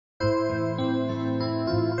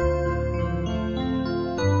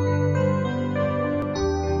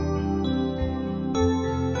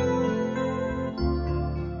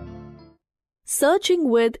Searching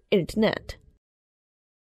with Internet.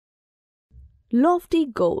 Lofty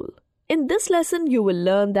goal. In this lesson, you will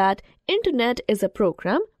learn that Internet is a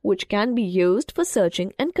program which can be used for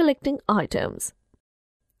searching and collecting items.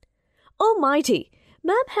 Oh mighty,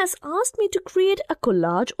 ma'am has asked me to create a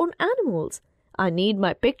collage on animals. I need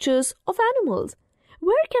my pictures of animals.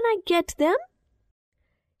 Where can I get them?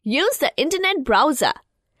 Use the Internet browser.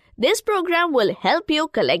 This program will help you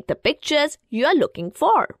collect the pictures you are looking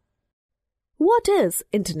for. What is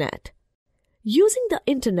Internet? Using the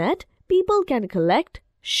Internet, people can collect,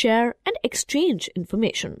 share, and exchange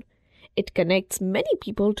information. It connects many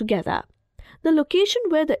people together. The location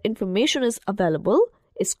where the information is available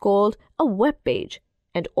is called a web page,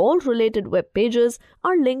 and all related web pages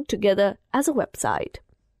are linked together as a website.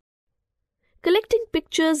 Collecting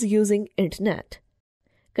pictures using Internet.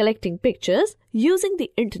 Collecting pictures using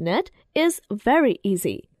the Internet is very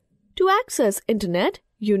easy. To access Internet,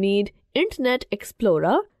 you need Internet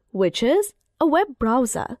Explorer, which is a web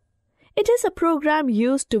browser. It is a program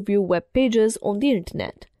used to view web pages on the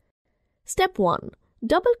Internet. Step 1.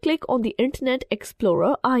 Double-click on the Internet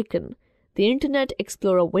Explorer icon. The Internet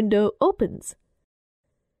Explorer window opens.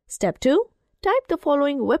 Step 2. Type the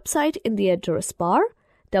following website in the address bar: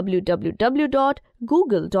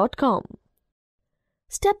 www.google.com.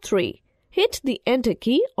 Step 3. Hit the Enter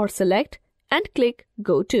key or select and click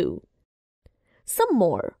Go To. Some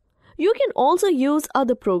more. You can also use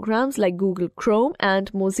other programs like Google Chrome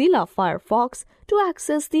and Mozilla Firefox to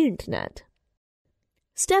access the Internet.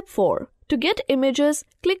 Step 4. To get images,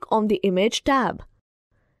 click on the Image tab.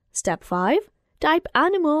 Step 5. Type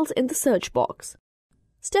animals in the search box.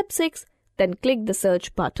 Step 6. Then click the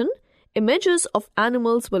search button. Images of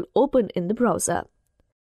animals will open in the browser.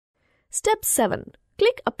 Step 7.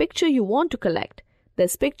 Click a picture you want to collect.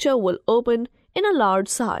 This picture will open in a large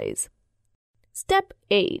size. Step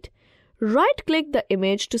 8. Right-click the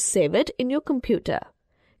image to save it in your computer.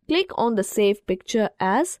 Click on the Save Picture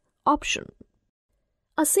As option.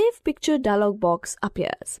 A Save Picture dialog box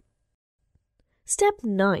appears. Step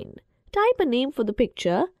 9. Type a name for the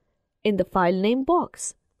picture in the File Name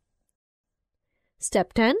box.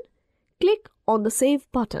 Step 10. Click on the Save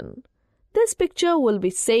button. This picture will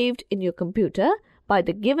be saved in your computer by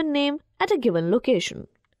the given name at a given location.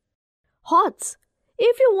 HOTS.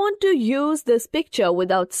 If you want to use this picture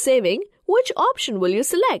without saving, which option will you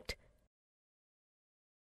select?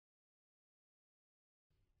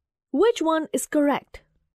 Which one is correct?